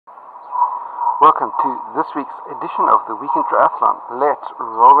Welcome to this week's edition of the Week in Triathlon. Let's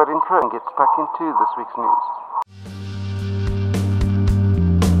roll that intro and get stuck into this week's news.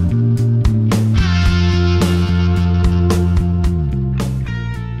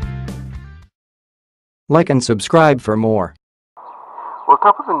 Like and subscribe for more. Well,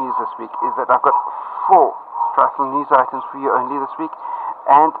 top of the news this week is that I've got 4 triathlon news items for you only this week,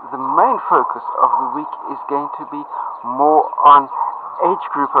 and the main focus of the week is going to be more on age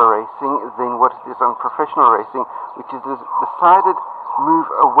grouper racing than what it is on professional racing, which is a decided move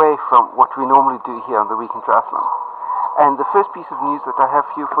away from what we normally do here on the Week in Triathlon. And the first piece of news that I have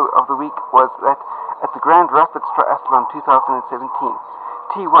for you of the week was that at the Grand Rapids Triathlon 2017,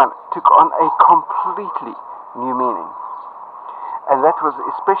 T1 took on a completely new meaning. And that was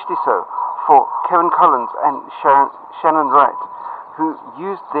especially so for Kevin Collins and Shannon Wright, who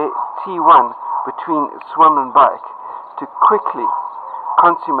used their T1 between swim and bike to quickly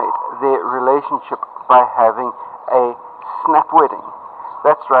consummate their relationship by having a snap wedding.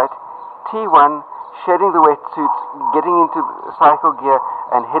 That's right, T1 shedding the wetsuits, getting into cycle gear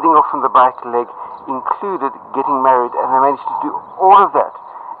and heading off from the bike leg included getting married, and they managed to do all of that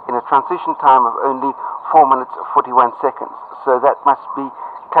in a transition time of only 4 minutes 41 seconds. So that must be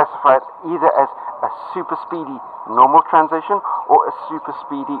classified either as a super speedy normal transition or a super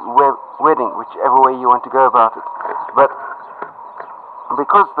speedy wedding, whichever way you want to go about it. But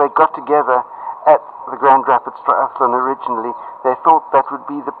because they got together at the Grand Rapids Triathlon originally, they thought that would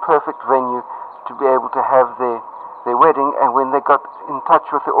be the perfect venue to be able to have their wedding. And when they got in touch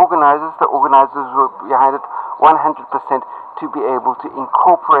with the organizers were behind it 100% to be able to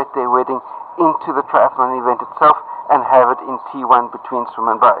incorporate their wedding into the triathlon event itself and have it in T1 between swim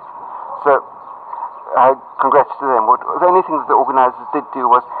and bike. So, congrats to them. The only thing that the organizers did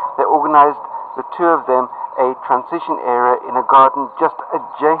do was they organized the two of them a transition area in a garden just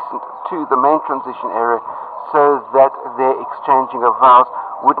adjacent to the main transition area, so that their exchanging of vows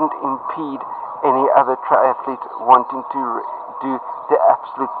wouldn't impede any other triathlete wanting to do their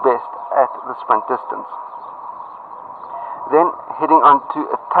absolute best at the sprint distance. Then heading on to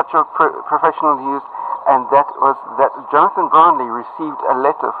a touch of professional news, and that was that Jonathan Brownlee received a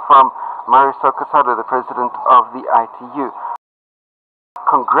letter from Mauricio Casado, the president of the ITU,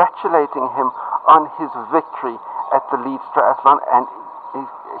 congratulating him on his victory at the Leeds Triathlon and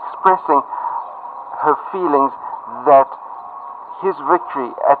expressing her feelings that his victory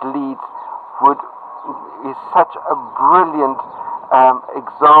at Leeds is such a brilliant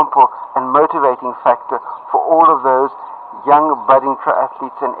example and motivating factor for all of those young budding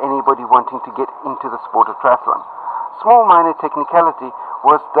triathletes and anybody wanting to get into the sport of triathlon. Small minor technicality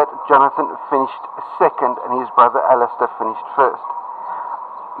was that Jonathan finished second and his brother Alistair finished first.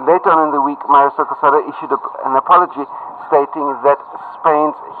 Later on in the week, Mauricio Casado issued an apology stating that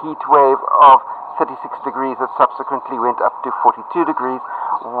Spain's heat wave of 36 degrees that subsequently went up to 42 degrees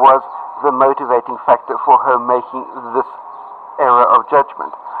was the motivating factor for her making this error of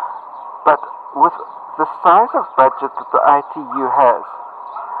judgment. But with the size of budget that the ITU has,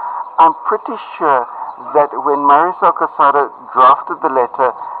 I'm pretty sure that when Mauricio Casado drafted the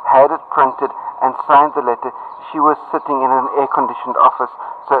letter, had it printed and signed the letter, she was sitting in an air-conditioned office,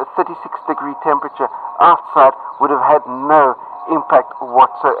 so a 36-degree temperature outside would have had no impact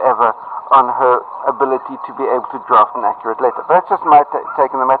whatsoever on her ability to be able to draft an accurate letter. That's just my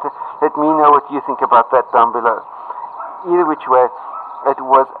take on the matter. Let me know what you think about that down below. Either which way, it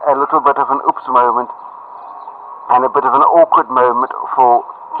was a little bit of an oops moment and a bit of an awkward moment for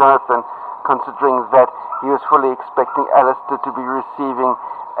Jonathan, considering that he was fully expecting Alistair to be receiving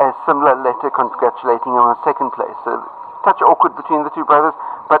a similar letter congratulating him on second place. So, touch awkward between the two brothers,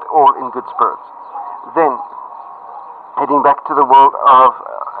 but all in good spirits. Then, heading back to the world of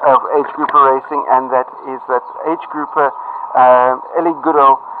age grouper racing, and that is that age grouper Ellie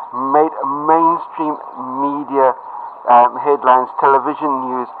Goodall made mainstream media headlines, television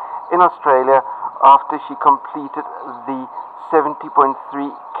news in Australia after she completed the 70.3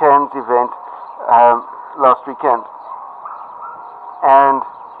 Cairns event last weekend. And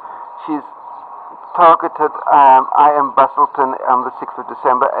she's targeted I Am Bustleton on the 6th of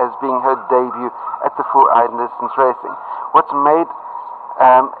December as being her debut at the full Iron Distance racing. What's made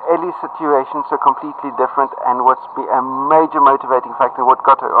Ellie's situation so completely different, and what's been a major motivating factor, what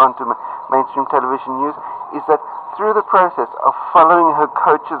got her onto mainstream television news, is that through the process of following her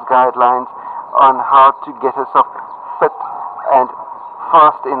coach's guidelines on how to get herself fit and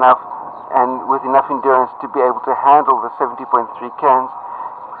fast enough and with enough endurance to be able to handle the 70.3 Cairns,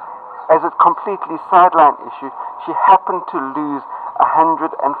 as a completely sideline issue, she happened to lose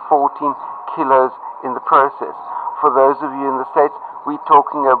 114 kilos in the process. For those of you in the States, we're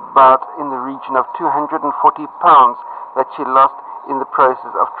talking about in the region of 240 pounds that she lost in the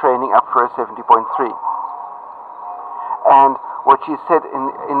process of training up for a 70.3. And what she said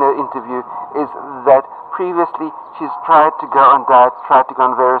in her interview is that previously she's tried to go on diet, tried to go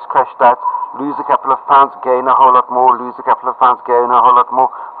on various crash diets, lose a couple of pounds, gain a whole lot more, lose a couple of pounds, gain a whole lot more.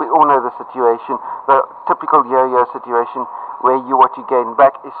 We all know the situation, the typical yo-yo situation where what you gain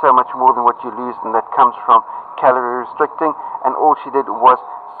back is so much more than what you lose, and that comes from calorie restricting. And all she did was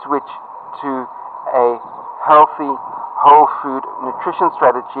switch to a healthy, whole food nutrition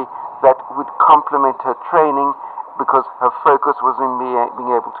strategy that would complement her training, because her focus was in being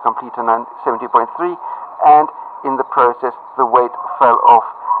able to complete a 70.3, and in the process the weight fell off.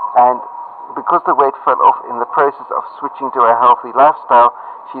 And because the weight fell off in the process of switching to a healthy lifestyle,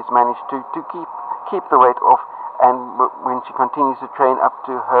 she's managed to keep the weight off, and when she continues to train up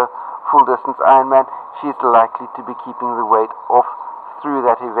to her full distance Ironman, she's likely to be keeping the weight off through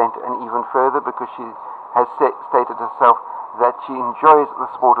that event and even further, because she has stated herself that she enjoys the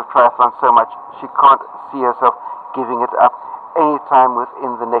sport of triathlon so much she can't see herself giving it up anytime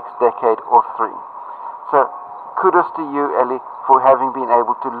within the next decade or 3. So kudos to you, Ellie, for having been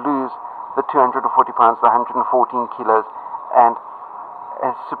able to lose the 240 pounds, the 114 kilos, and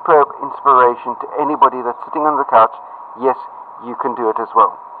a superb inspiration to anybody that's sitting on the couch. Yes, you can do it as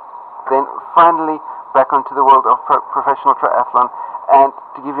well. Then finally, back onto the world of professional triathlon, and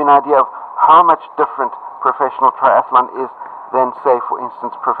to give you an idea of how much different professional triathlon is than, say, for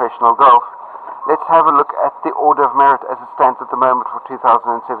instance, professional golf, let's have a look at the order of merit as it stands at the moment for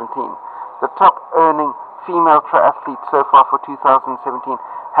 2017. The top earning female triathlete so far for 2017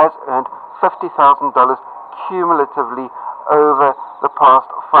 has earned $50,000 cumulatively over the past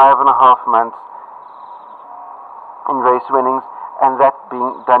 5.5 months in race winnings, and that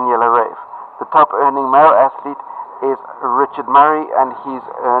being Daniela Rafe. The top earning male athlete is Richard Murray, and he's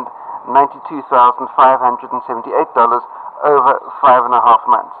earned $92,578 over 5.5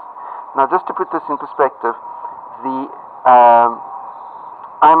 months. Now, just to put this in perspective, the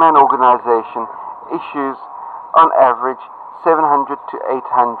Ironman organization issues on average 700 to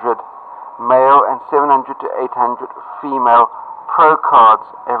 800 male and 700 to 800 female pro cards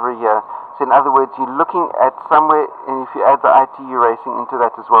every year. So in other words, you're looking at somewhere, and if you add the ITU racing into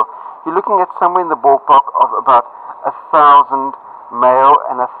that as well, you're looking at somewhere in the ballpark of about 1,000 male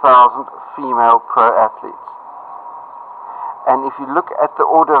and 1,000 female pro athletes. And if you look at the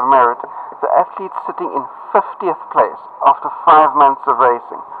order of merit, the athlete sitting in 50th place after 5 months of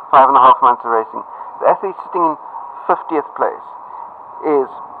racing, 5.5 months of racing, the athlete sitting in 50th place is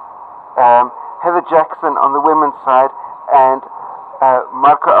Heather Jackson on the women's side and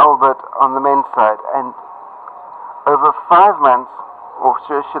Marco Albert on the men's side. And over 5 months, or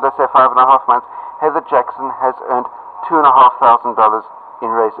should I say 5.5 months, Heather Jackson has earned $2,500 in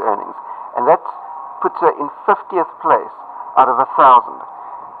race earnings. And that puts her in 50th place out of 1,000.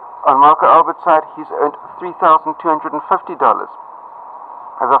 On Marco Albert's side, he's earned $3,250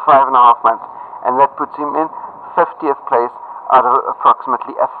 over 5.5 months, and that puts him in 50th place out of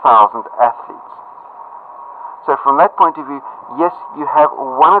approximately 1,000 athletes. So from that point of view, yes, you have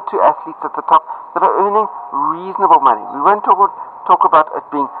 1 or 2 athletes at the top that are earning reasonable money. We won't talk about it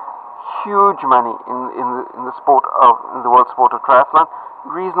being huge money in the sport of in the world sport of triathlon,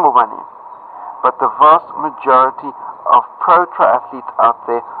 reasonable money. But the vast majority of pro triathletes out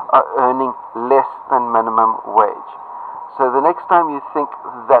there are earning less than minimum wage. So the next time you think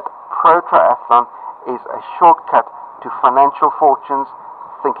that pro triathlon is a shortcut to financial fortunes,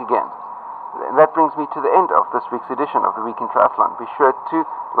 think again. And that brings me to the end of this week's edition of the Week in Triathlon. Be sure to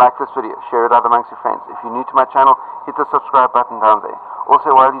like this video, share it out amongst your friends. If you're new to my channel, hit the subscribe button down there.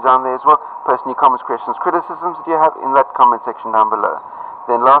 Also, while you're down there as well, post any comments, questions, criticisms that you have in that comment section down below.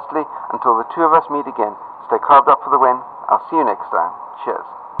 Then lastly, until the two of us meet again, stay carved up for the win. I'll see you next time. Cheers.